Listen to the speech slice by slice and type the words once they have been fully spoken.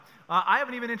I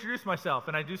haven't even introduced myself,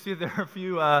 and I do see there are a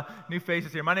few new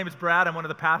faces here. My name is Brad. I'm one of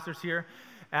the pastors here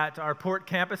at our Port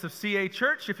campus of CA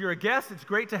Church. If you're a guest, it's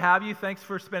great to have you. Thanks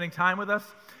for spending time with us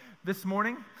this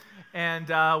morning. And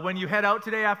when you head out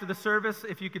today after the service,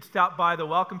 if you could stop by the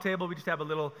welcome table, we just have a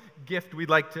little gift we'd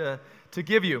like to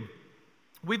give you.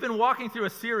 We've been walking through a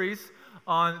series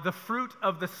on the fruit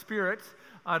of the Spirit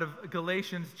out of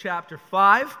Galatians chapter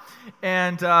 5.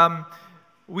 And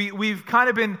we've kind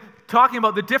of been talking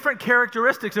about the different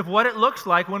characteristics of what it looks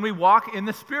like when we walk in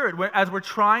the Spirit. As we're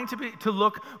trying to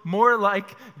look more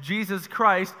like Jesus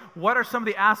Christ, what are some of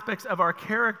the aspects of our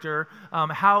character?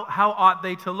 How ought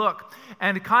they to look?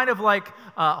 And kind of like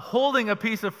holding a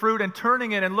piece of fruit and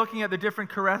turning it and looking at the different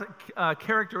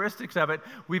characteristics of it,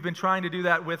 we've been trying to do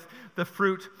that with the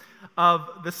fruit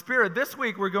of the Spirit. This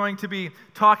week we're going to be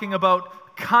talking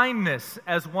about kindness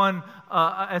as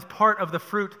part of the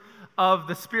fruit of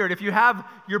the Spirit. If you have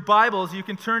your Bibles, you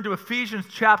can turn to Ephesians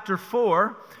chapter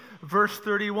 4, verse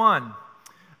 31.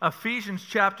 Ephesians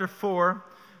chapter 4,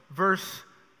 verse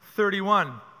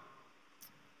 31.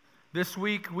 This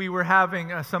week we were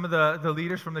having some of the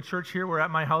leaders from the church here were at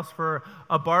my house for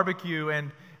a barbecue,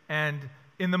 and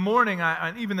in the morning,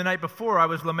 even the night before, I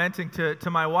was lamenting to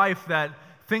my wife that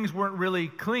things weren't really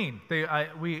clean.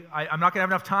 I'm not going to have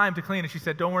enough time to clean. And she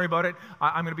said, don't worry about it.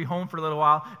 I'm going to be home for a little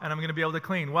while, and I'm going to be able to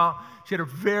clean. Well, she had a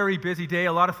very busy day.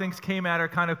 A lot of things came at her,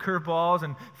 kind of curveballs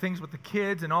and things with the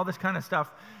kids and all this kind of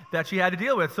stuff that she had to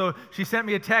deal with. So she sent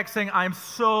me a text saying, I'm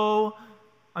so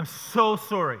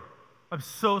sorry. I'm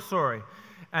so sorry.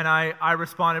 And I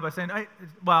responded by saying,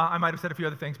 I might have said a few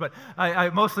other things, but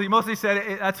I mostly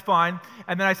said, that's fine.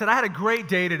 And then I said, I had a great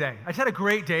day today.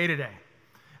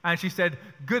 And she said,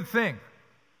 good thing.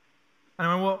 And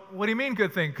I went, well, what do you mean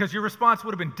good thing? Because your response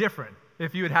would have been different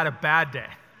if you had had a bad day.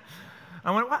 I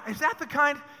went, what? Is that the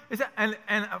kind?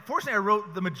 And fortunately, I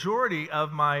wrote the majority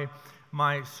of my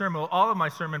sermon, all of my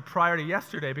sermon prior to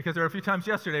yesterday, because there were a few times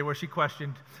yesterday where she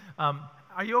questioned,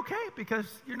 are you okay? Because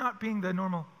you're not being the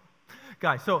normal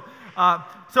guy. So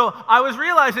I was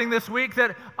realizing this week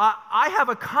that I have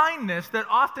a kindness that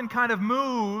often kind of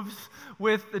moves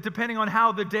depending on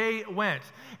how the day went.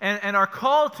 And our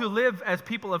call to live as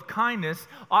people of kindness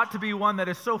ought to be one that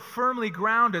is so firmly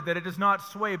grounded that it does not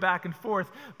sway back and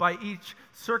forth by each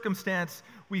circumstance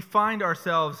we find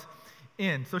ourselves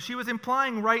in. So she was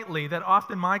implying rightly that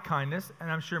often my kindness,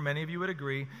 and I'm sure many of you would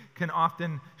agree, can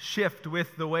often shift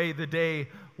with the way the day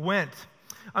went.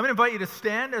 I'm going to invite you to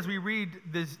stand as we read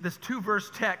this two-verse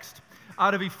text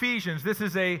out of Ephesians. This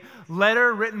is a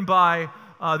letter written by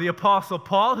the Apostle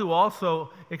Paul, who also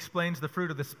explains the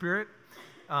fruit of the Spirit.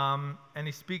 And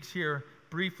he speaks here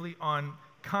briefly on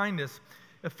kindness.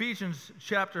 Ephesians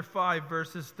chapter 5,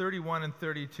 verses 31 and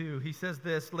 32. He says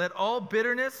this, let all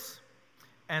bitterness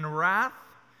and wrath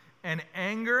and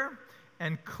anger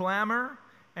and clamor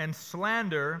and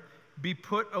slander be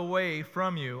put away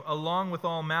from you, along with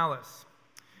all malice.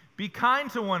 Be kind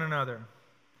to one another,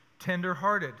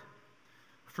 tender-hearted,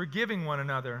 forgiving one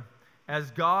another,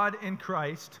 as God in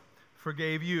Christ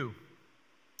forgave you.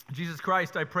 Jesus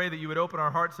Christ, I pray that you would open our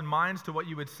hearts and minds to what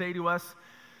you would say to us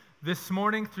this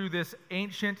morning through this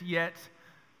ancient yet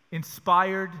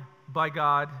inspired by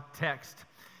God text.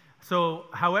 So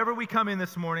however we come in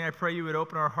this morning, I pray you would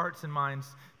open our hearts and minds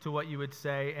to what you would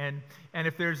say. And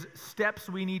if there's steps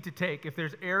we need to take, if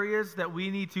there's areas that we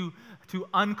need to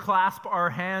unclasp our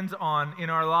hands on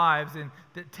in our lives and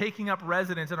taking up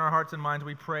residence in our hearts and minds,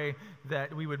 we pray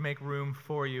that we would make room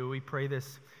for you. We pray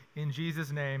this in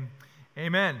Jesus' name.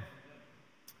 Amen.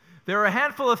 There are a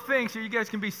handful of things, here you guys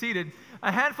can be seated,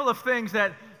 a handful of things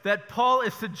that Paul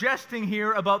is suggesting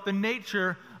here about the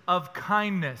nature of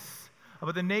kindness. So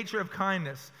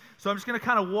I'm just going to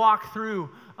kind of walk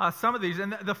through some of these.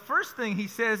 And the first thing he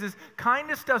says is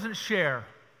kindness doesn't share.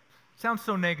 Sounds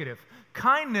so negative.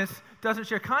 Kindness doesn't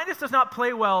share. Kindness does not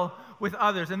play well with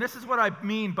others. And this is what I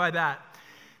mean by that.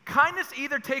 Kindness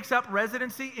either takes up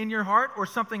residency in your heart or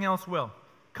something else will.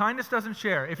 Kindness doesn't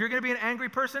share. If you're going to be an angry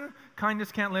person,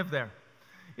 kindness can't live there.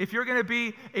 If you're going to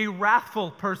be a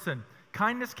wrathful person,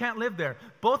 kindness can't live there.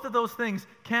 Both of those things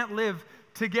can't live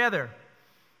together.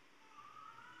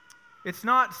 It's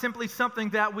not simply something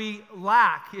that we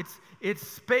lack. It's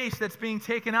space that's being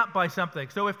taken up by something.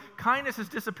 So if kindness has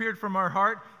disappeared from our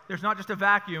heart, there's not just a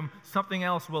vacuum, something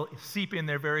else will seep in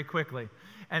there very quickly.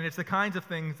 And it's the kinds of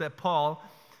things that Paul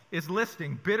is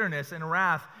listing: bitterness and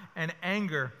wrath and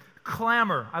anger.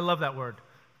 Clamor, I love that word.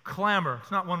 Clamor, it's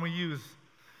not one we use.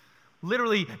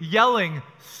 Literally yelling,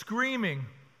 screaming.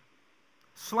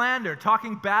 Slander,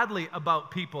 talking badly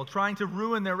about people, trying to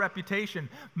ruin their reputation.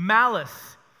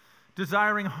 Malice,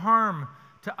 desiring harm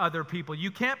to other people.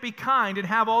 You can't be kind and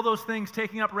have all those things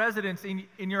taking up residence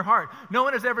in your heart. No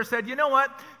one has ever said, you know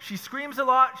what, she screams a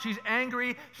lot, she's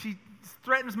angry, she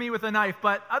threatens me with a knife,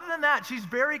 but other than that, she's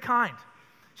very kind.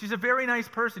 She's a very nice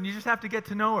person. You just have to get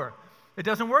to know her. It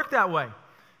doesn't work that way.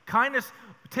 Kindness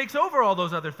takes over all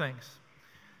those other things.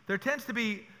 There tends to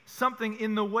be something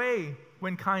in the way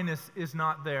when kindness is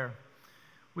not there.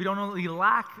 We don't only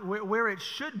lack where it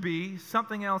should be,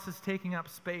 something else is taking up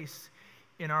space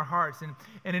in our hearts.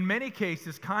 And in many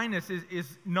cases, kindness is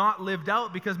not lived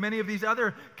out because many of these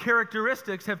other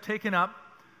characteristics have taken up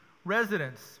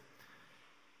residence.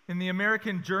 In the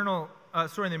American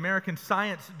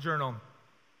Science Journal,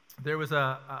 there was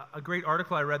a great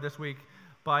article I read this week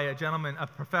by a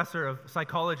professor of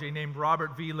psychology named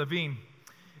Robert V. Levine.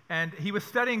 And he was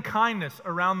studying kindness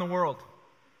around the world.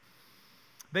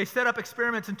 They set up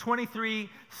experiments in 23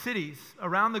 cities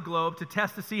around the globe to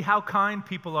test to see how kind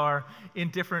people are in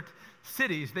different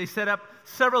cities. They set up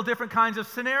several different kinds of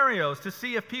scenarios to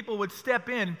see if people would step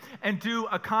in and do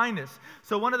a kindness.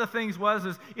 So one of the things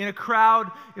is in a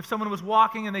crowd, if someone was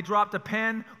walking and they dropped a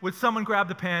pen, would someone grab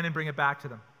the pen and bring it back to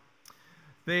them?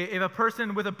 If a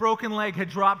person with a broken leg had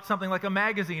dropped something like a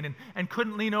magazine and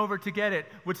couldn't lean over to get it,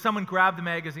 would someone grab the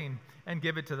magazine and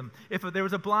give it to them? If there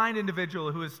was a blind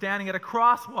individual who was standing at a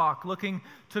crosswalk looking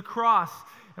to cross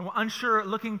and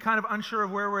looking kind of unsure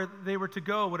of where they were to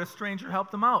go, would a stranger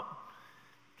help them out?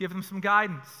 Give them some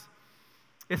guidance?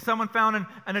 If someone found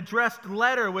an addressed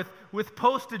letter with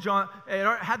postage on it,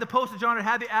 or had the postage on it,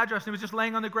 had the address, and it was just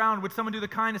laying on the ground, would someone do the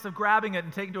kindness of grabbing it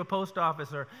and taking it to a post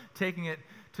office or taking it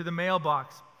to the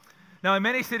mailbox? Now, in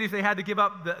many cities, they had to give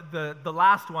up the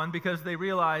last one because they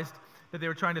realized that they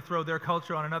were trying to throw their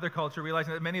culture on another culture,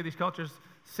 realizing that many of these cultures,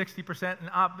 60% and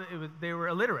up, they were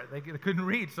illiterate. They couldn't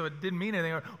read, so it didn't mean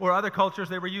anything. Or other cultures,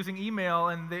 they were using email,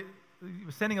 and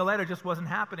sending a letter just wasn't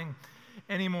happening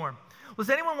anymore. Does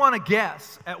anyone want to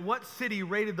guess at what city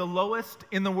rated the lowest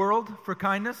in the world for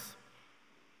kindness?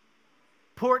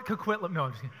 Port Coquitlam. No,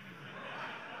 I'm just kidding.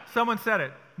 Someone said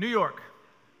it. New York.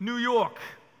 New York.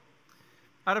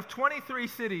 Out of 23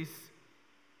 cities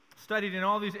studied in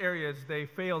all these areas, they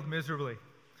failed miserably.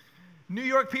 New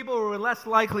York people were less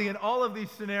likely in all of these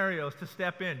scenarios to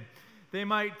step in. They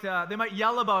might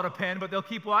yell about a pen, but they'll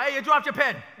keep, hey, you dropped your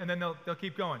pen, and then they'll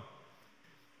keep going.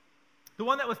 The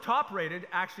one that was top rated,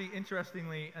 actually,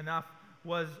 interestingly enough,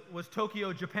 was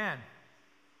Tokyo, Japan,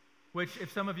 which,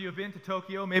 if some of you have been to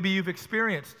Tokyo, maybe you've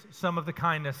experienced some of the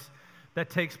kindness that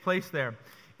takes place there.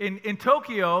 In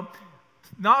Tokyo,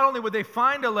 not only would they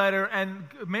find a letter and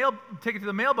take it to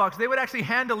the mailbox, they would actually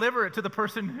hand deliver it to the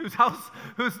person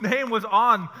whose name was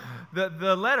on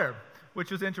the letter, which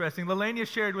was interesting. Lelania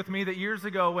shared with me that years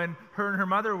ago when her and her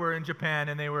mother were in Japan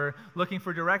and they were looking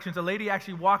for directions, a lady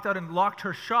actually walked out and locked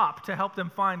her shop to help them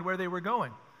find where they were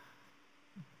going,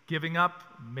 giving up,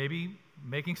 maybe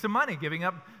making some money, giving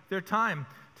up their time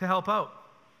to help out.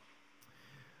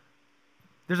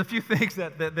 There's a few things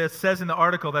that says in the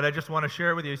article that I just want to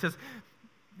share with you. It says,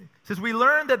 we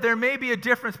learned that there may be a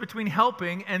difference between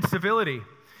helping and civility.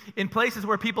 In places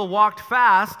where people walked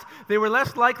fast, they were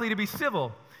less likely to be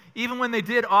civil, even when they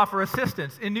did offer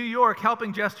assistance. In New York,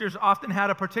 helping gestures often had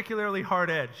a particularly hard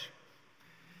edge.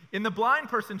 In the blind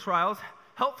person trials,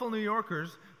 helpful New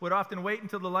Yorkers would often wait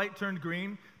until the light turned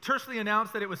green, tersely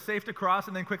announce that it was safe to cross,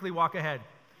 and then quickly walk ahead.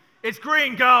 It's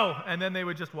green, go! And then they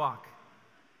would just walk.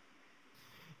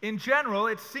 In general,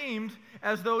 it seemed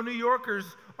as though New Yorkers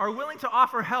are willing to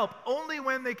offer help only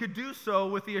when they could do so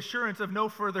with the assurance of no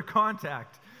further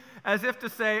contact, as if to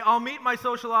say, I'll meet my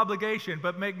social obligation,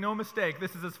 but make no mistake,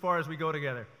 this is as far as we go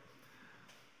together.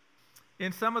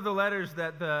 In some of the letters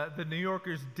that the New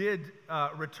Yorkers did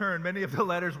return, many of the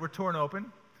letters were torn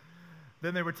open,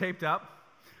 then they were taped up.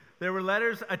 There were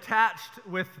letters attached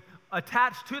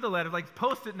to the letter, like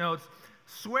Post-it notes,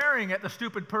 swearing at the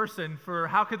stupid person for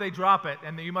how could they drop it,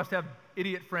 and you must have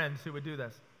idiot friends who would do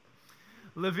this.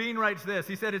 Levine writes this.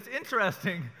 He said, it's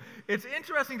interesting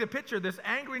to picture this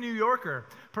angry New Yorker,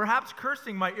 perhaps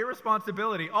cursing my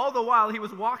irresponsibility, all the while he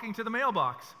was walking to the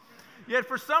mailbox, yet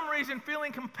for some reason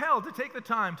feeling compelled to take the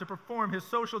time to perform his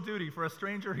social duty for a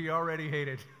stranger he already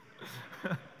hated.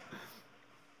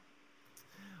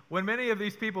 When many of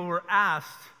these people were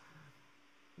asked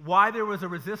why there was a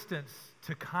resistance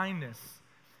to kindness,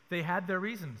 they had their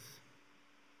reasons.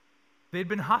 They'd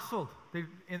been hustled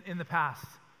in the past.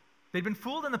 They'd been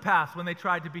fooled in the past when they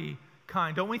tried to be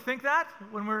kind. Don't we think that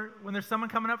when there's someone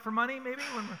coming up for money, maybe?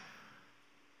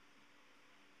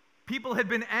 People had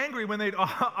been angry when they'd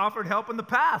offered help in the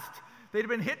past. They'd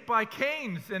been hit by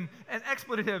canes and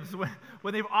expletives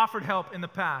when they've offered help in the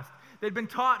past. They'd been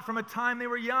taught from a time they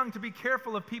were young to be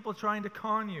careful of people trying to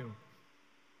con you.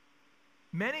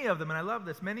 Many of them, and I love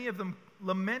this, many of them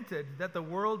lamented that the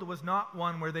world was not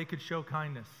one where they could show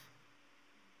kindness.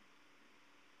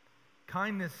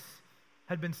 Kindness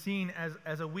had been seen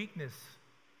as a weakness,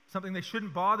 something they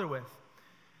shouldn't bother with.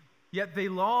 Yet they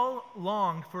all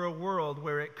longed for a world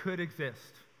where it could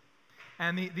exist.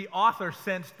 And the author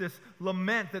sensed this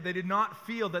lament that they did not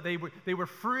feel that they were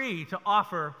free to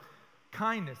offer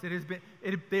kindness. They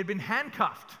had been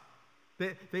handcuffed.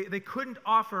 They couldn't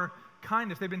offer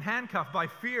kindness. They'd been handcuffed by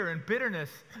fear and bitterness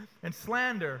and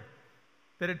slander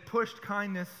that had pushed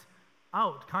kindness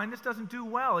out. Kindness doesn't do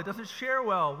well. It doesn't share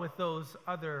well with those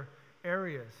other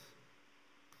areas.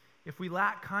 If we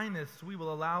lack kindness, we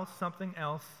will allow something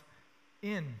else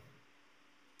in.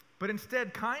 But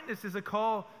instead, kindness is a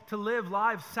call to live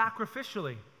lives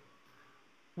sacrificially,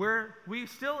 where we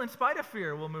still, in spite of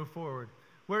fear, will move forward.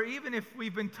 Where even if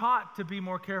we've been taught to be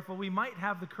more careful, we might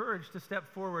have the courage to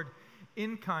step forward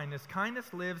in kindness.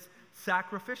 Kindness lives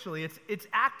sacrificially. It's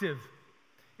active.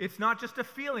 It's not just a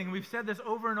feeling. We've said this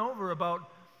over and over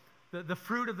about the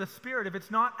fruit of the Spirit. If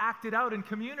it's not acted out in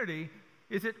community,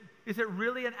 is it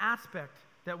really an aspect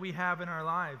that we have in our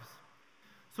lives?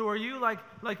 So are you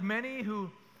like many who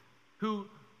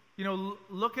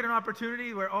look at an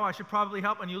opportunity where, I should probably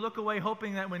help, and you look away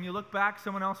hoping that when you look back,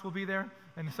 someone else will be there,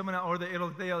 and someone else, or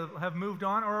they'll have moved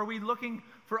on? Or are we looking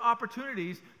for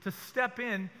opportunities to step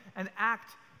in and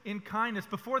act in kindness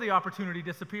before the opportunity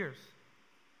disappears?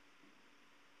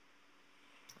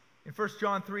 In 1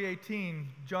 John 3:18,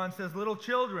 John says, "Little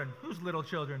children," who's little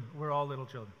children? We're all little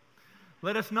children.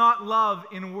 "Let us not love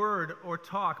in word or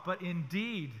talk, but in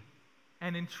deed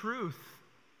and in truth."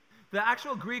 The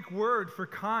actual Greek word for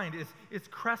kind is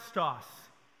Christos.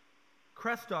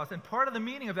 Christos. And part of the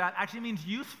meaning of that actually means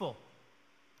useful.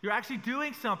 You're actually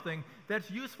doing something that's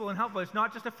useful and helpful. It's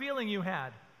not just a feeling you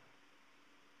had.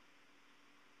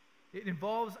 It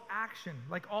involves action,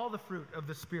 like all the fruit of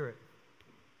the Spirit.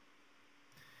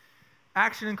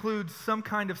 Action includes some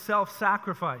kind of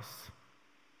self-sacrifice.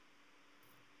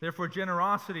 Therefore,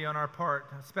 generosity on our part,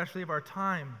 especially of our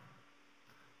time,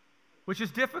 which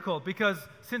is difficult because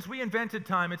since we invented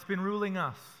time, it's been ruling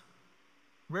us.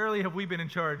 Rarely have we been in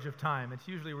charge of time. It's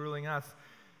usually ruling us.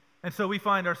 And so we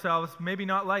find ourselves maybe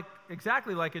not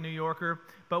exactly like a New Yorker,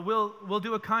 but we'll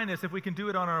do a kindness if we can do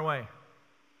it on our way.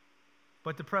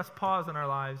 But to press pause in our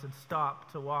lives and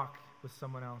stop to walk with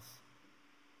someone else.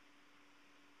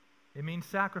 It means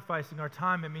sacrificing our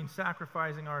time. It means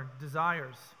sacrificing our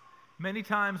desires, many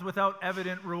times without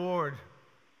evident reward.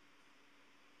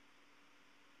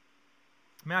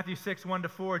 Matthew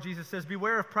 6:1-4, Jesus says,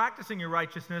 "Beware of practicing your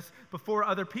righteousness before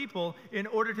other people in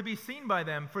order to be seen by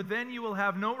them, for then you will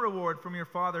have no reward from your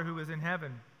Father who is in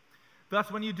heaven.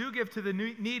 Thus, when you do give to the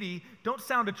needy, don't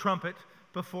sound a trumpet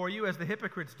before you, as the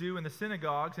hypocrites do in the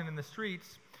synagogues and in the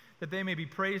streets, that they may be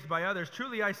praised by others.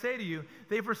 Truly, I say to you,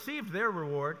 they've received their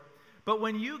reward. But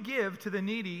when you give to the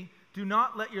needy, do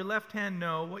not let your left hand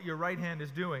know what your right hand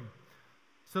is doing,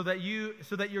 so that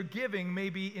your giving may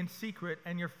be in secret,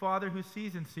 and your Father who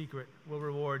sees in secret will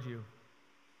reward you."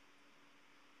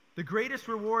 The greatest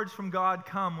rewards from God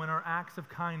come when our acts of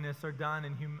kindness are done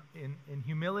in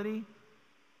humility,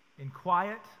 in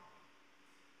quiet,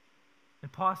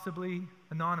 and possibly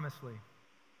anonymously.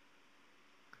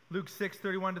 Luke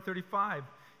 6:31-35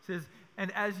 says,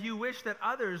 "And as you wish that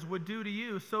others would do to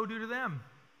you, so do to them.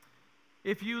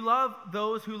 If you love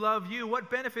those who love you, what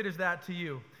benefit is that to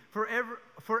you? For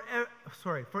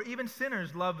even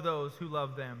sinners love those who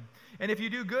love them. And if you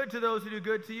do good to those who do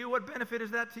good to you, what benefit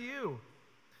is that to you?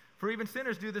 For even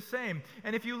sinners do the same.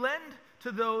 And if you lend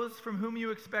to those from whom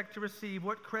you expect to receive,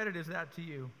 what credit is that to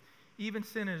you? Even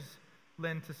sinners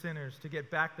lend to sinners to get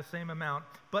back the same amount.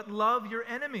 But love your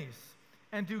enemies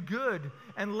and do good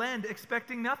and lend,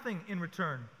 expecting nothing in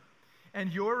return.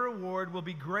 And your reward will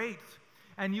be great,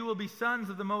 and you will be sons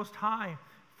of the Most High,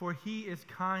 for He is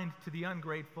kind to the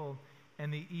ungrateful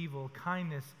and the evil."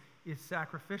 Kindness is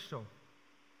sacrificial.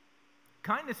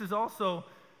 Kindness is also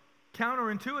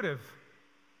counterintuitive.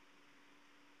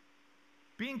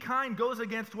 Being kind goes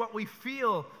against what we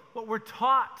feel, what we're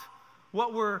taught,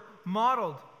 what we're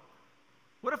modeled.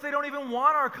 What if they don't even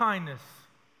want our kindness?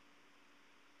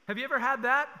 Have you ever had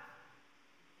that?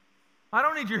 "I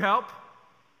don't need your help."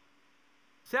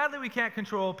 Sadly, we can't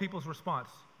control people's response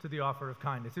to the offer of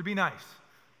kindness. It'd be nice,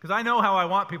 because I know how I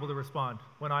want people to respond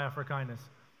when I offer kindness.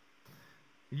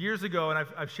 Years ago, and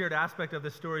I've shared aspect of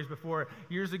this stories before,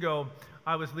 years ago,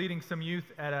 I was leading some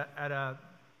youth at a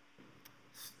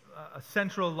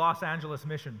central Los Angeles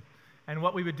mission. And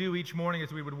what we would do each morning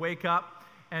is we would wake up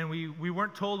and we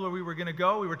weren't told where we were going to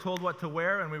go. We were told what to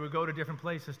wear, and we would go to different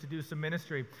places to do some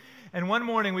ministry. And one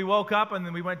morning we woke up, and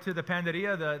then we went to the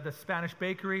Panderia, the Spanish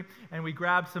bakery, and we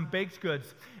grabbed some baked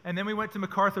goods. And then we went to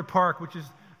MacArthur Park, which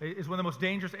is one of the most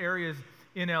dangerous areas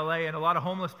in LA, and a lot of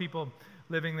homeless people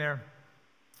living there.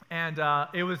 And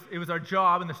it was our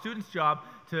job, and the students' job,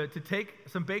 to take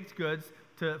some baked goods,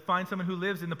 to find someone who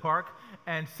lives in the park,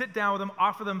 and sit down with them,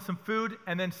 offer them some food,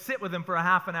 and then sit with them for a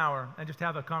half an hour and just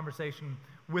have a conversation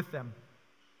with them.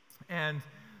 And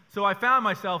so I found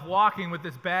myself walking with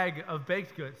this bag of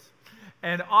baked goods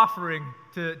and offering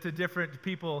to different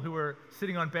people who were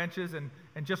sitting on benches and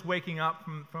just waking up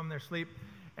from their sleep.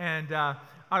 And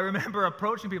I remember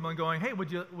approaching people and going, "Hey,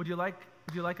 would you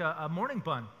like a morning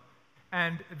bun?"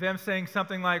 And them saying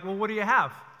something like, "Well, what do you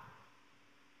have?"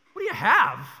 "What do you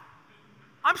have?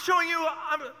 I'm showing you,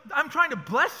 I'm trying to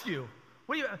bless you.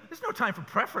 There's no time for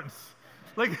preference."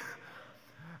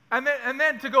 And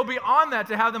then to go beyond that,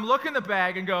 to have them look in the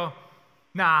bag and go,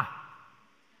 nah,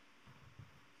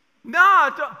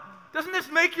 doesn't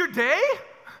this make your day?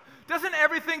 Doesn't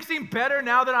everything seem better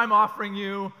now that I'm offering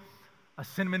you a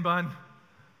cinnamon bun,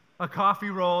 a coffee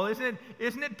roll? Isn't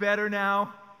it better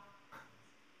now?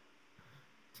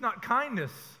 It's not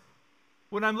kindness.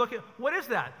 When I'm looking, what is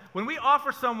that? When we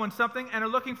offer someone something and are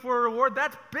looking for a reward,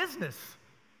 that's business,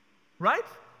 right?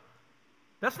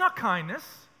 That's not kindness.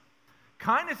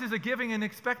 Kindness is a giving and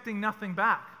expecting nothing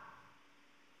back.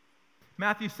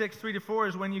 Matthew 6:3-4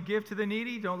 is, when you give to the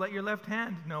needy, don't let your left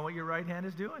hand know what your right hand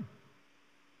is doing.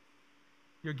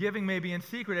 Your giving may be in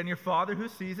secret, and your Father who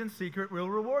sees in secret will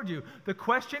reward you. The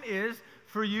question is,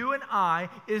 for you and I,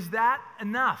 is that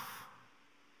enough?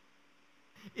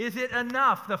 Is it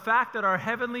enough, the fact that our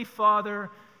Heavenly Father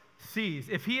sees?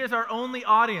 If He is our only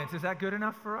audience, is that good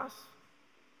enough for us?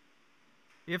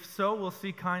 If so, we'll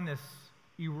see kindness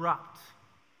erupt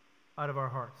out of our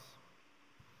hearts.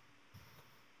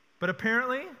 But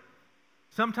apparently,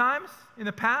 sometimes in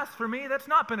the past, for me, that's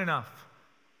not been enough.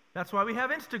 That's why we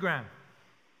have Instagram.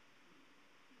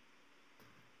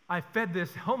 I fed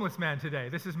this homeless man today.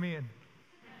 This is me, and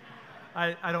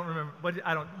I don't remember.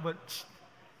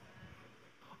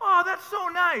 Oh, that's so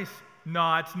nice.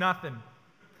 No, it's nothing.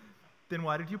 Then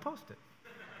why did you post it?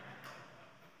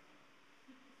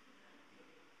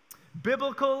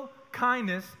 Biblical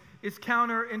kindness is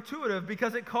counterintuitive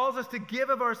because it calls us to give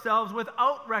of ourselves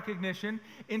without recognition,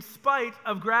 in spite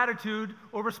of gratitude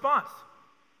or response.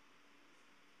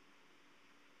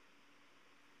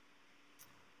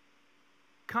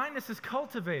 Kindness is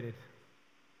cultivated.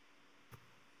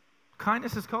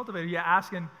 Kindness is cultivated. You're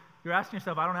asking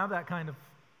yourself, I don't have that kind of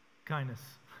kindness.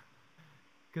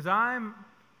 Because I'm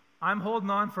holding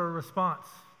on for a response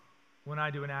when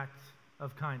I do an act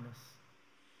of kindness.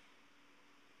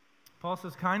 Paul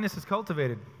says kindness is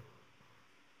cultivated.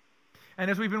 And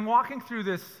as we've been walking through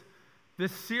this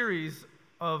series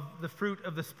of the fruit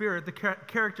of the Spirit, the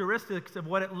characteristics of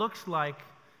what it looks like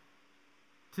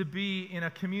to be in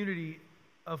a community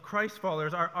of Christ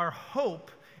followers, our hope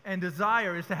and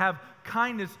desire is to have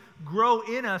kindness grow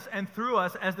in us and through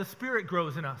us as the Spirit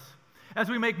grows in us. As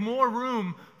we make more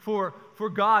room for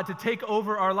God to take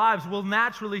over our lives, we'll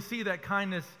naturally see that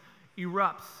kindness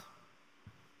erupts.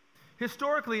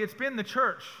 Historically, it's been the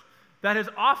church that has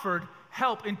offered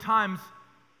help in times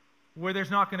where there's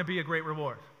not going to be a great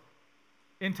reward,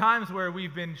 in times where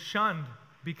we've been shunned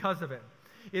because of it.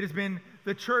 It has been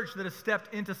the church that has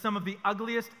stepped into some of the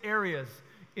ugliest areas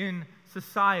in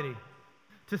society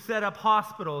to set up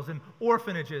hospitals and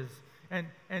orphanages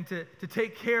and to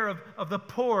take care of the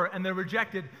poor and the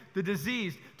rejected, the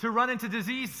diseased, to run into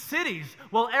diseased cities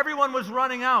while everyone was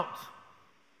running out,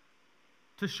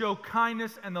 to show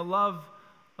kindness and the love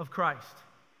of Christ.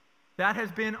 That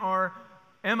has been our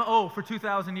MO for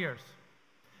 2,000 years.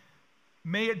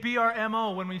 May it be our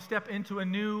MO when we step into a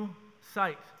new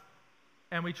site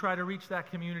and we try to reach that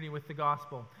community with the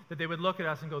gospel, that they would look at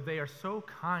us and go, they are so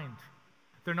kind.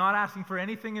 They're not asking for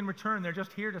anything in return. They're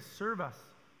just here to serve us.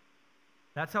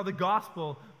 That's how the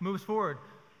gospel moves forward.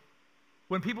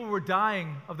 When people were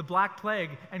dying of the Black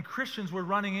Plague and Christians were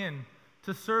running in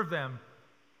to serve them,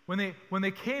 when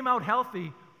they came out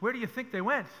healthy, where do you think they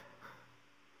went?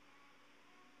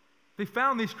 They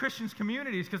found these Christian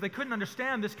communities because they couldn't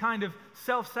understand this kind of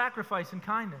self-sacrifice and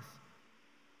kindness.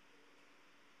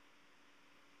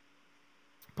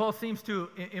 Paul seems to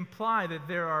imply that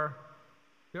there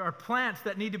are plants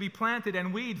that need to be planted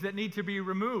and weeds that need to be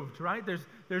removed, right?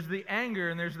 There's the anger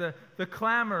and there's the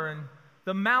clamor and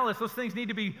the malice. Those things need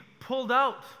to be pulled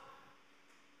out.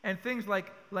 And things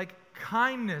like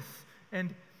kindness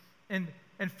and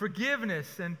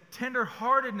forgiveness and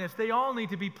tenderheartedness, they all need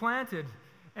to be planted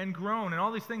and grown, and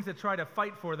all these things that try to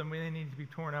fight for them, they need to be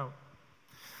torn out.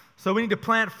 So we need to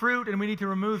plant fruit, and we need to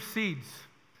remove seeds.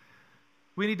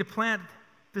 We need to plant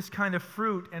this kind of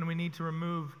fruit, and we need to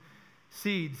remove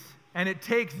seeds. And it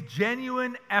takes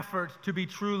genuine effort to be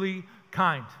truly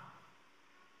kind.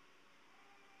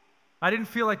 I didn't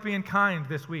feel like being kind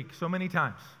this week so many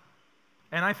times.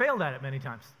 And I failed at it many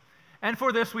times. And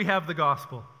for this, we have the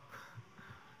gospel.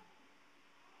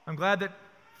 I'm glad that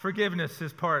forgiveness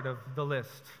is part of the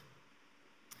list.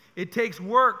 It takes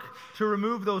work to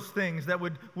remove those things that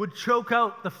would choke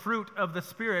out the fruit of the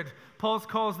Spirit. Paul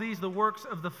calls these the works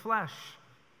of the flesh.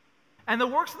 And the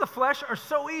works of the flesh are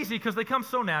so easy because they come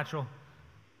so natural.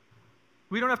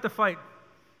 We don't have to fight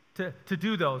to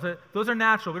do those. Those are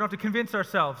natural. We don't have to convince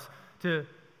ourselves to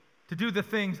do the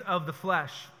things of the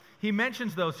flesh. He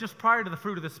mentions those just prior to the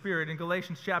fruit of the Spirit in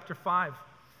Galatians chapter 5.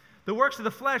 The works of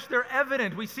the flesh, they're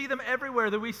evident. We see them everywhere.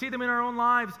 We see them in our own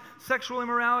lives. Sexual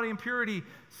immorality, impurity,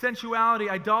 sensuality,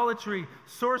 idolatry,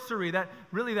 sorcery.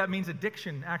 That means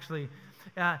addiction, actually.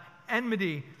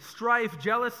 Enmity, strife,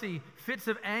 jealousy, fits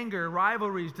of anger,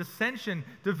 rivalries, dissension,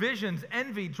 divisions,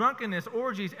 envy, drunkenness,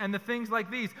 orgies, and the things like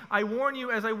these. I warn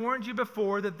you, as I warned you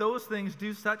before, that those who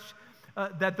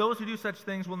do such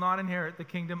things will not inherit the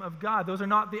kingdom of God. Those are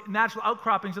not the natural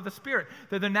outcroppings of the Spirit.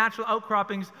 They're the natural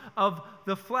outcroppings of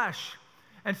the flesh.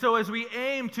 And so as we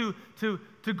aim to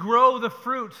grow the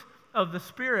fruit of the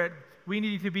Spirit, we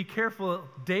need to be careful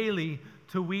daily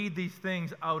to weed these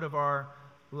things out of our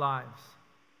lives.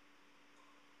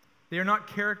 They are not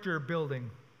character building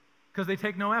because they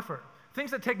take no effort.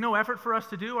 Things that take no effort for us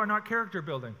to do are not character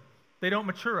building. They don't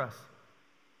mature us.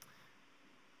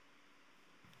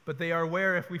 But they are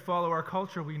where, if we follow our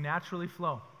culture, we naturally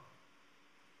flow.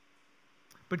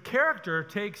 But character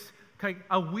takes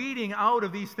a weeding out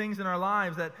of these things in our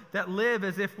lives that live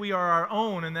as if we are our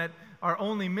own, and that our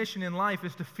only mission in life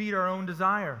is to feed our own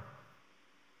desire.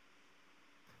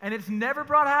 And it's never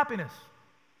brought happiness.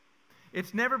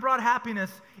 It's never brought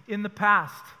happiness in the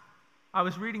past. I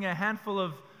was reading a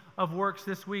handful of works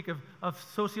this week, of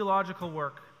sociological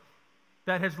work,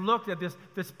 that has looked at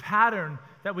this pattern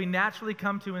that we naturally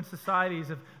come to in societies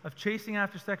of chasing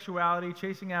after sexuality,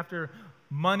 chasing after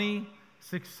money,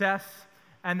 success,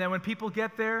 and then when people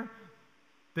get there,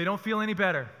 they don't feel any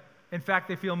better. In fact,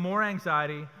 they feel more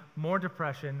anxiety, more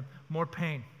depression, more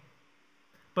pain.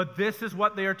 But this is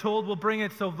what they are told will bring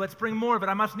it, so let's bring more of it.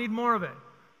 I must need more of it.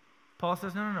 Paul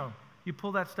says, no. You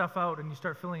pull that stuff out and you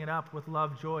start filling it up with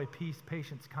love, joy, peace,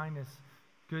 patience, kindness,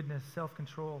 goodness,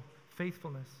 self-control,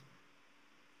 faithfulness.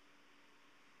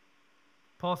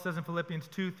 Paul says in Philippians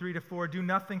 2:3-4, do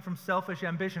nothing from selfish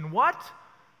ambition. What?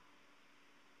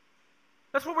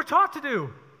 That's what we're taught to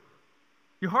do.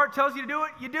 Your heart tells you to do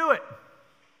it, you do it.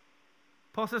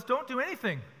 Paul says, don't do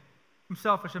anything from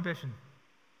selfish ambition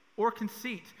or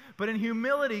conceit, but in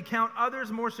humility count others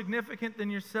more significant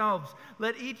than yourselves.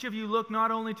 Let each of you look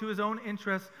not only to his own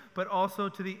interests, but also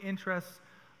to the interests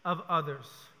of others.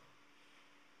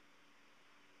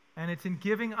 And it's in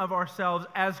giving of ourselves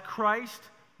as Christ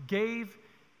gave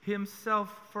himself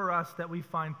for us that we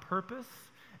find purpose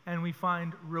and we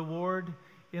find reward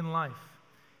in life.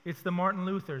 It's the Martin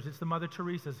Luthers, it's the Mother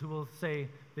Teresas who will say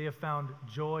they have found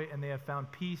joy and they have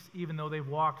found peace even though they've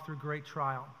walked through great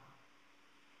trial.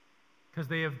 Because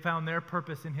they have found their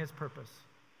purpose in his purpose.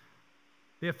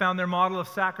 They have found their model of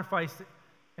sacrifice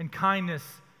and kindness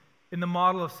in the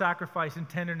model of sacrifice and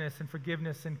tenderness and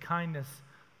forgiveness and kindness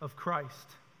of Christ.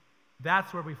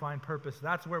 That's where we find purpose.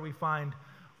 That's where we find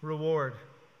reward.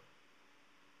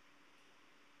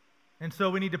 And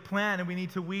so we need to plan and we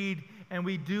need to weed, and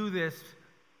we do this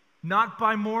not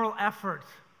by moral effort,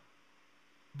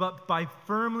 but by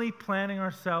firmly planting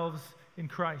ourselves in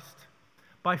Christ.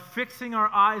 By fixing our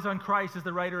eyes on Christ, as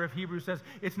the writer of Hebrews says.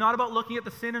 It's not about looking at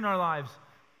the sin in our lives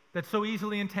that so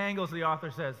easily entangles, the author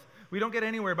says. We don't get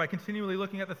anywhere by continually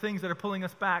looking at the things that are pulling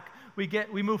us back.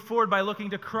 We move forward by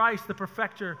looking to Christ, the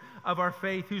perfecter of our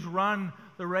faith, who's run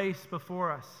the race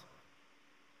before us.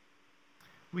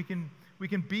 We can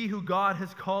be who God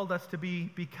has called us to be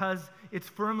because it's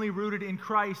firmly rooted in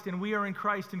Christ, and we are in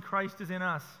Christ, and Christ is in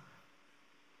us.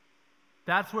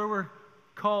 That's where we're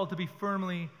called to be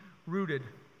firmly rooted.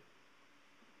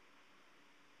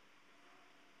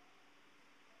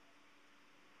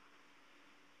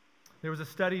 There was a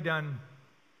study done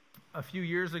a few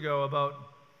years ago about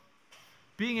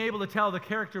being able to tell the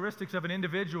characteristics of an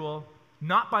individual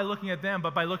not by looking at them,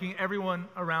 but by looking at everyone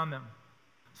around them.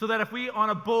 So that if we on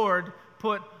a board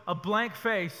put a blank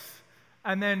face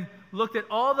and then looked at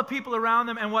all the people around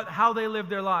them and how they lived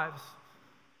their lives,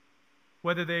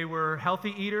 whether they were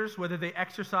healthy eaters, whether they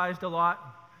exercised a lot,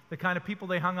 the kind of people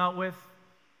they hung out with,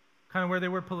 kind of where they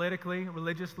were politically,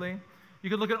 religiously. You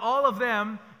could look at all of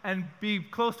them and be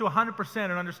close to 100%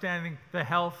 in understanding the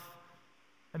health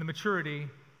and the maturity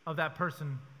of that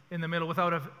person in the middle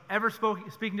without ever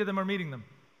speaking to them or meeting them.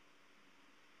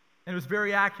 And it was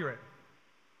very accurate.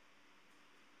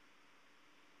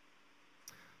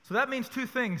 So that means two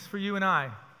things for you and I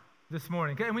this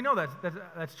morning. And we know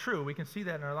that's true. We can see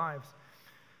that in our lives.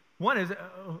 One is,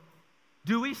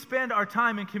 do we spend our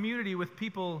time in community with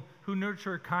people who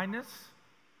nurture kindness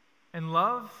and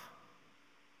love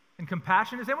and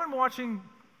compassion? Is anyone watching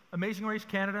Amazing Race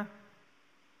Canada?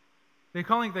 They're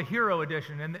calling it the Hero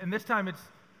Edition. And this time it's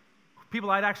people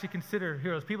I'd actually consider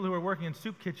heroes, people who are working in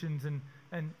soup kitchens and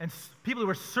people who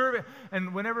are serving.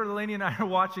 And whenever Delaney and I are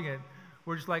watching it,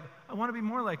 we're just like, I want to be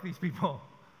more like these people.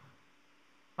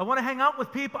 I want to hang out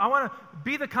with people. I want to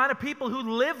be the kind of people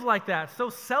who live like that, so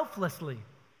selflessly,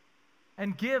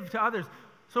 and give to others.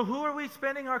 So who are we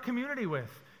spending our community with?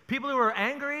 People who are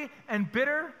angry and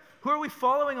bitter? Who are we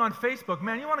following on Facebook?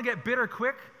 Man, you want to get bitter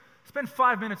quick? Spend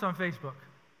 5 minutes on Facebook.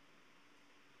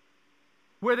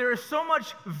 Where there is so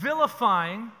much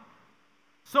vilifying,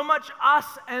 so much us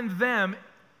and them,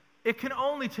 it can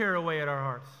only tear away at our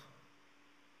hearts.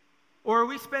 Or are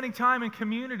we spending time in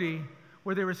community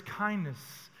where there is kindness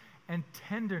and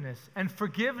tenderness and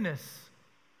forgiveness,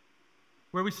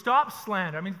 where we stop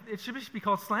slander? I mean, it should be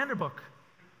called Slander Book.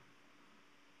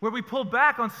 Where we pull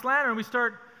back on slander and we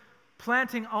start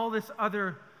planting all this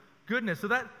other goodness. So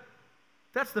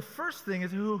that's the first thing,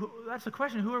 that's the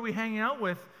question, who are we hanging out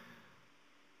with?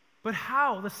 But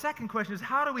how? The second question is,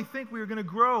 how do we think we are going to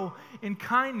grow in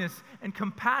kindness and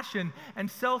compassion and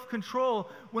self-control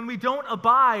when we don't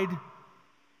abide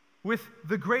with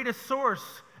the greatest source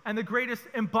and the greatest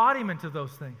embodiment of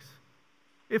those things?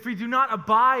 If we do not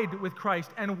abide with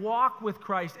Christ and walk with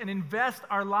Christ and invest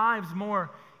our lives more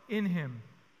in Him.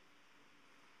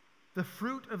 The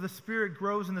fruit of the Spirit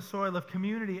grows in the soil of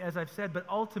community, as I've said, but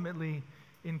ultimately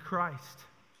in Christ.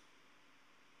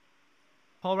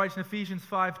 Paul writes in Ephesians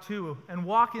 5:2, and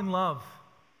walk in love.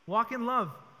 Walk in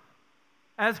love.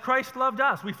 As Christ loved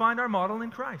us, we find our model in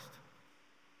Christ.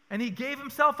 And He gave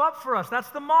Himself up for us. That's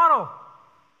the model.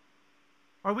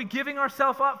 Are we giving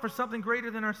ourselves up for something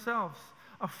greater than ourselves?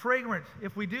 A fragrant,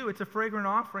 if we do, it's a fragrant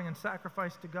offering and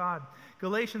sacrifice to God.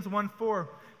 Galatians 1:4,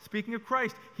 speaking of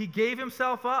Christ, He gave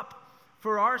Himself up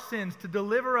for our sins to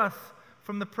deliver us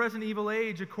from the present evil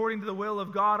age according to the will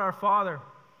of God our Father.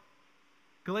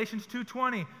 Galatians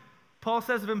 2:20, Paul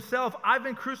says of himself, I've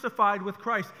been crucified with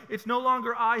Christ. It's no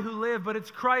longer I who live, but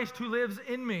it's Christ who lives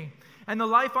in me. And the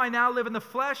life I now live in the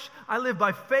flesh, I live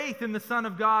by faith in the Son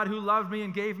of God who loved me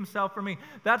and gave Himself for me.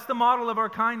 That's the model of our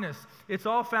kindness. It's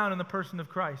all found in the person of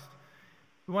Christ.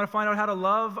 We want to find out how to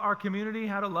love our community,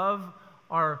 how to love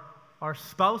our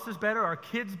spouses better, our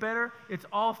kids better. It's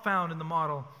all found in the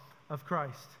model of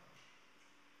Christ.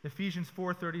 Ephesians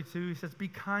 4:32, he says, be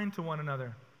kind to one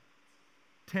another,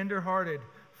 tender-hearted,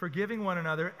 forgiving one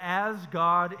another as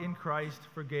God in Christ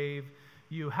forgave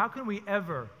you. How can we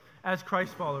ever, as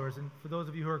Christ followers, and for those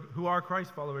of you who are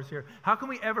Christ followers here, how can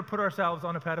we ever put ourselves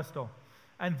on a pedestal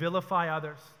and vilify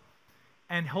others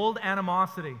and hold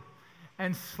animosity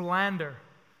and slander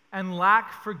and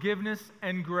lack forgiveness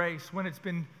and grace when it's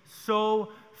been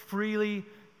so freely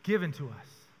given to us?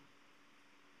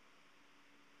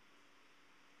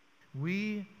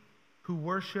 We who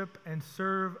worship and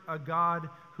serve a God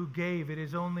who gave, it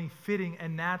is only fitting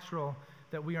and natural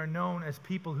that we are known as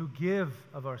people who give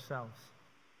of ourselves.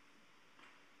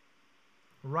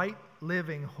 Right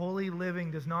living, holy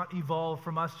living does not evolve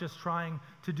from us just trying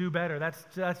to do better.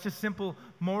 That's just simple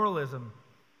moralism.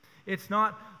 It's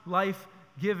not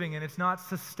life-giving and it's not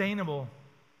sustainable.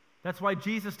 That's why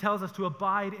Jesus tells us to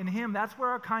abide in Him. That's where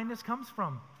our kindness comes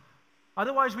from.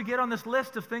 Otherwise, we get on this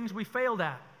list of things we failed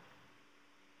at.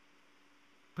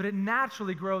 But it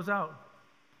naturally grows out.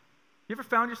 You ever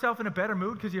found yourself in a better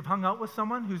mood because you've hung out with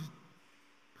someone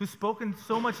who's spoken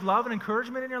so much love and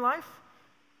encouragement in your life?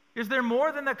 Is there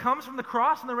more than that comes from the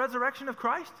cross and the resurrection of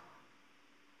Christ?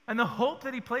 And the hope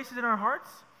that He places in our hearts?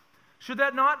 Should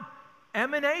that not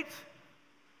emanate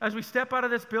as we step out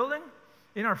of this building,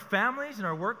 in our families, in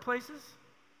our workplaces,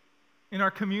 in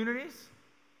our communities?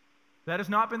 That has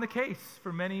not been the case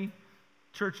for many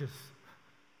churches.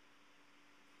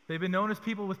 They've been known as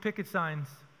people with picket signs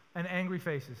and angry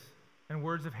faces and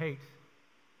words of hate.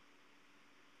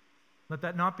 Let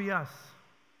that not be us.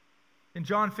 In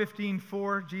John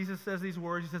 15:4, Jesus says these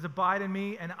words. He says, abide in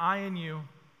me and I in you.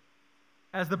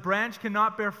 As the branch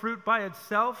cannot bear fruit by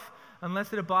itself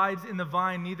unless it abides in the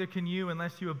vine, neither can you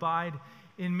unless you abide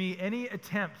in me. Any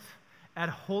attempt at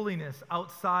holiness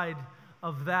outside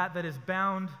of that is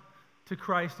bound to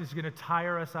Christ is going to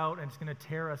tire us out and it's going to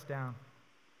tear us down.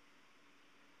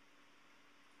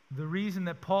 The reason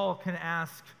that Paul can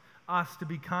ask us to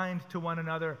be kind to one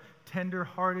another,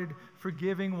 tender-hearted,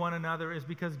 forgiving one another, is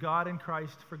because God in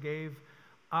Christ forgave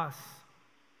us.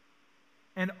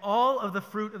 And all of the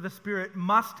fruit of the Spirit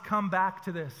must come back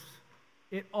to this.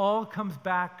 It all comes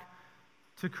back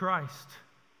to Christ,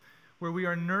 where we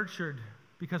are nurtured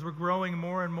because we're growing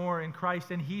more and more in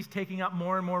Christ, and He's taking up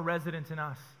more and more residence in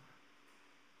us.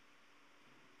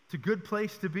 It's a good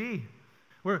place to be,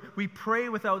 where we pray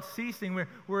without ceasing.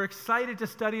 We're excited to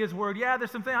study His Word. Yeah,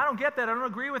 there's something, I don't get that. I don't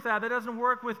agree with that. That doesn't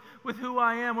work with who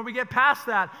I am. Where we get past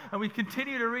that, and we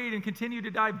continue to read and continue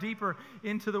to dive deeper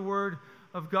into the Word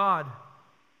of God.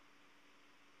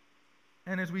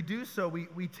 And as we do so,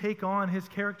 we take on His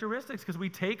characteristics, because we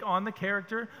take on the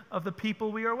character of the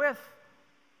people we are with.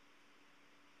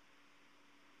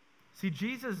 See,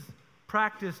 Jesus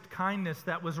practiced kindness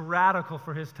that was radical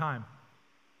for His time.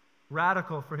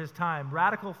 Radical for His time.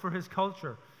 Radical for His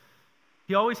culture.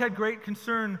 He always had great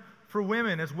concern for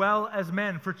women as well as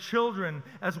men, for children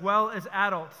as well as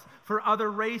adults, for other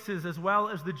races as well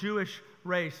as the Jewish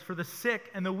race, for the sick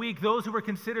and the weak, those who were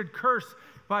considered cursed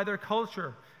by their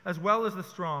culture, as well as the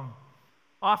strong.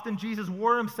 Often Jesus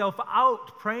wore Himself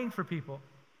out praying for people,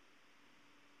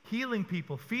 healing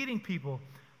people, feeding people,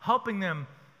 helping them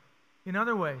in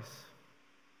other ways.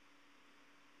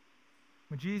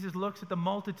 When Jesus looks at the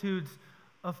multitudes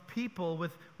of people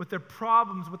with their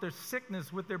problems, with their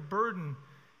sickness, with their burden,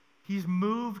 He's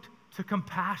moved to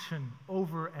compassion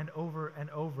over and over and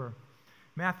over.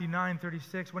 Matthew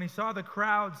 9:36, when He saw the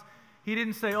crowds, He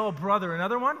didn't say, "Oh, brother,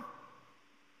 another one?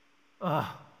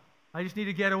 I just need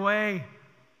to get away.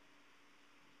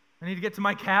 I need to get to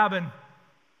my cabin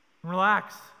and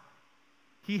relax."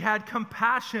 He had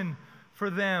compassion for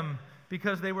them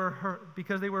because they were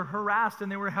harassed and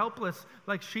they were helpless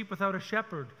like sheep without a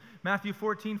shepherd. Matthew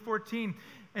 14:14,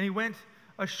 and He went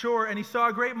ashore and He saw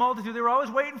a great multitude. They were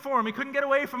always waiting for Him. He couldn't get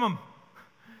away from them.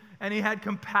 And He had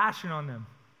compassion on them.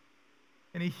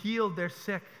 And He healed their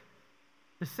sick.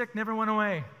 The sick never went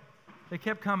away. They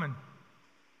kept coming.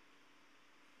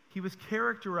 He was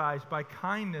characterized by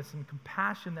kindness and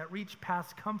compassion that reached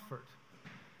past comfort,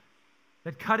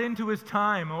 that cut into His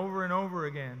time over and over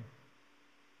again,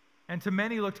 and to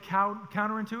many looked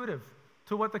counterintuitive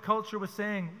to what the culture was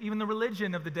saying, even the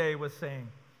religion of the day was saying.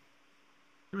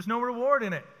 There was no reward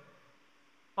in it.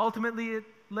 Ultimately, it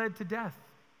led to death.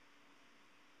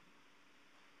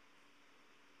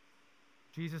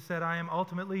 Jesus said, "I am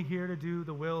ultimately here to do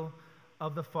the will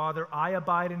of the Father. I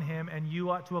abide in Him, and you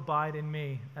ought to abide in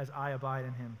me as I abide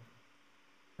in Him."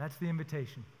 That's the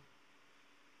invitation.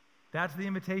 That's the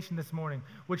invitation this morning,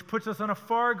 which puts us on a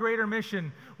far greater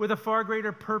mission with a far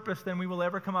greater purpose than we will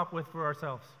ever come up with for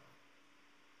ourselves.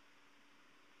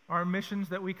 Our missions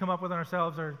that we come up with on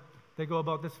ourselves they go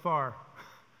about this far,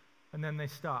 and then they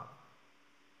stop.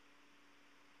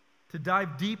 To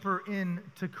dive deeper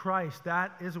into Christ,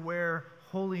 that is where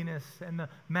holiness and the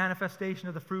manifestation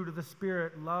of the fruit of the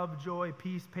Spirit, love, joy,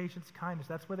 peace, patience, kindness,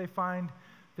 that's where they find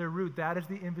their root. That is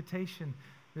the invitation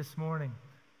this morning.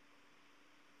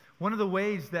 One of the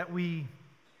ways that we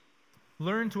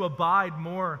learn to abide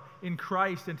more in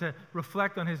Christ and to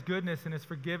reflect on His goodness and His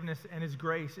forgiveness and His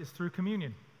grace is through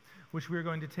communion, which we're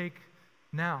going to take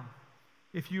now.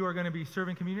 If you are going to be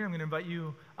serving communion, I'm going to invite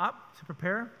you up to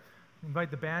prepare.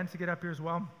 Invite the band to get up here as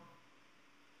well.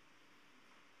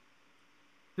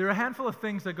 There are a handful of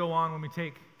things that go on when we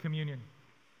take communion.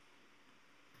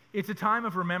 It's a time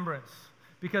of remembrance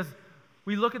because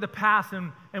we look at the past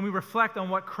and we reflect on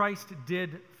what Christ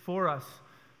did for us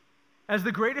as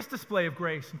the greatest display of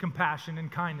grace and compassion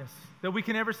and kindness that we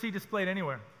can ever see displayed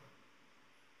anywhere.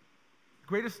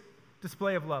 Greatest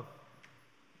display of love.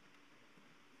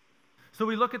 So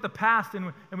we look at the past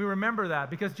and we remember that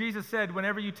because Jesus said,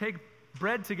 whenever you take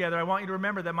bread together, I want you to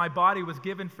remember that my body was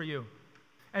given for you.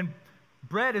 And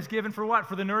bread is given for what?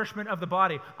 For the nourishment of the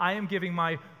body. I am giving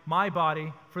my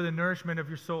body for the nourishment of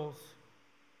your souls.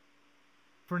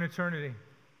 For an eternity.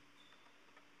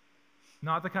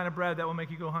 Not the kind of bread that will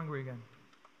make you go hungry again.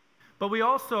 But we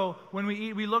also, when we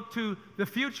eat, we look to the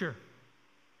future.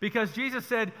 Because Jesus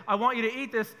said, I want you to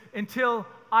eat this until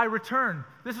I return.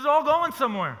 This is all going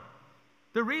somewhere.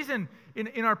 The reason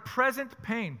in our present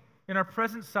pain, in our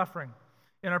present suffering,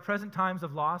 in our present times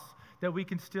of loss, that we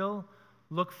can still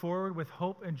look forward with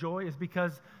hope and joy is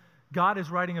because God is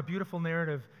writing a beautiful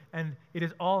narrative and it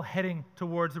is all heading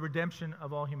towards the redemption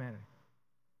of all humanity.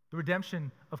 The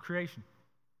redemption of creation.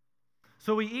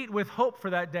 So we eat with hope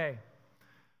for that day.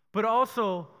 But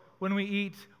also, when we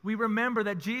eat, we remember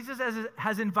that Jesus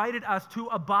has invited us to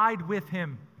abide with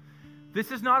Him.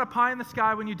 This is not a pie in the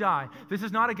sky when you die. This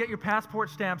is not a get your passport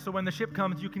stamp so when the ship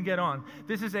comes you can get on.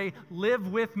 This is a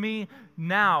live with me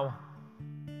now.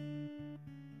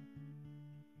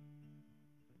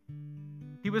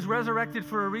 He was resurrected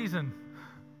for a reason.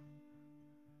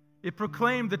 It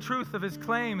proclaimed the truth of his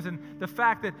claims and the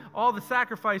fact that all the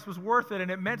sacrifice was worth it and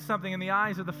it meant something in the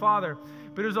eyes of the Father.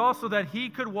 But it was also that he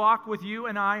could walk with you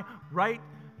and I right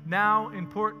now in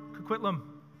Port Coquitlam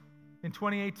in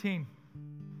 2018.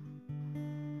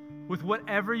 With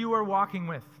whatever you are walking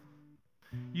with.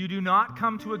 You do not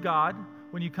come to a God,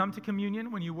 when you come to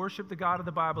communion, when you worship the God of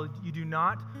the Bible, you do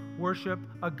not worship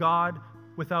a God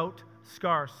without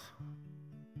scars.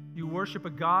 You worship a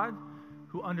God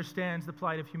who understands the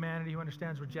plight of humanity, who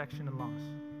understands rejection and loss.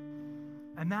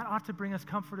 And that ought to bring us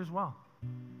comfort as well.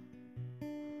 He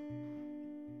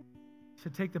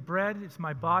said, take the bread, it's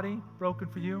my body broken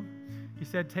for you. He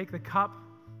said, take the cup.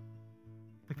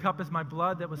 The cup is my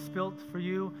blood that was spilt for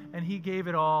you, and he gave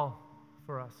it all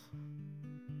for us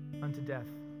unto death.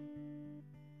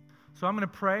 So I'm going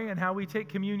to pray, and how we take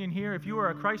communion here. If you are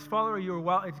a Christ follower,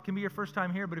 it can be your first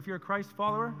time here, but if you're a Christ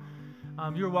follower,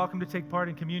 you're welcome to take part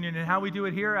in communion. And how we do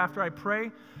it here, after I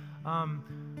pray,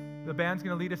 the band's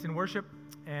going to lead us in worship,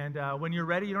 and when you're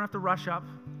ready, you don't have to rush up.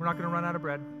 We're not going to run out of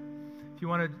bread. If you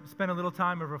want to spend a little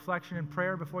time of reflection and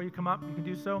prayer before you come up, you can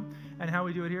do so. And how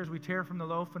we do it here is we tear from the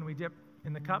loaf and we dip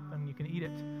in the cup, and you can eat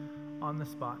it on the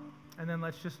spot. And then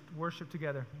let's just worship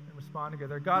together and respond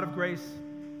together. God of grace,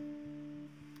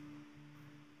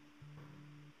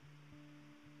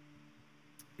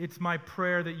 it's my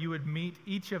prayer that you would meet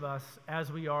each of us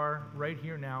as we are right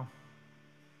here now,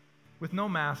 with no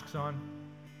masks on,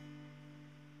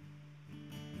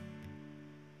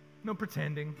 no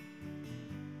pretending.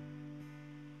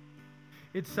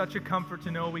 It's such a comfort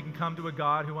to know we can come to a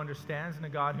God who understands and a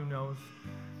God who knows.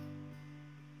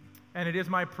 And it is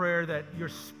my prayer that your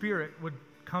Spirit would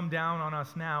come down on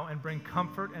us now and bring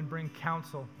comfort and bring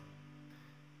counsel.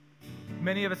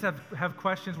 Many of us have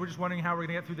questions. We're just wondering how we're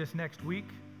going to get through this next week,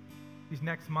 these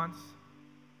next months.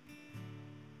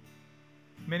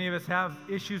 Many of us have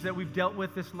issues that we've dealt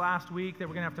with this last week that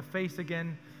we're going to have to face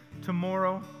again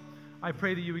tomorrow. I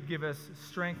pray that you would give us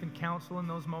strength and counsel in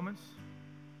those moments.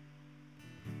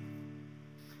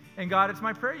 And God, it's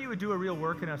my prayer you would do a real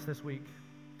work in us this week.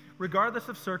 Regardless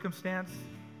of circumstance,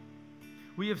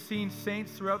 we have seen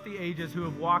saints throughout the ages who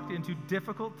have walked into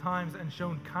difficult times and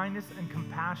shown kindness and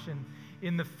compassion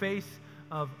in the face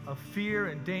of fear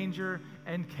and danger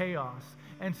and chaos.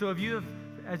 And so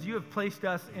as you have placed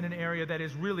us in an area that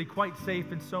is really quite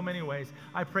safe in so many ways,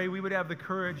 I pray we would have the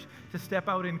courage to step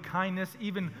out in kindness,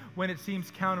 even when it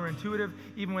seems counterintuitive,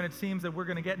 even when it seems that we're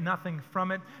going to get nothing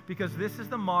from it, because this is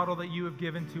the model that you have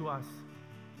given to us.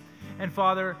 And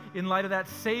Father, in light of that,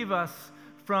 save us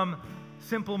from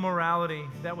simple morality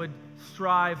that would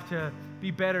strive to be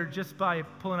better just by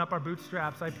pulling up our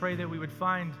bootstraps. I pray that we would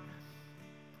find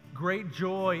great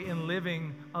joy in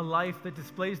living a life that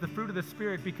displays the fruit of the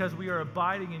Spirit because we are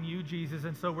abiding in you, Jesus,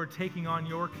 and so we're taking on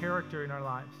your character in our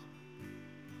lives.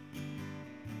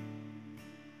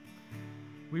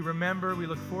 We remember, we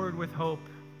look forward with hope,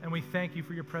 and we thank you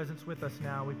for your presence with us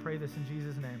now. We pray this in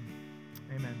Jesus' name.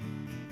 Amen.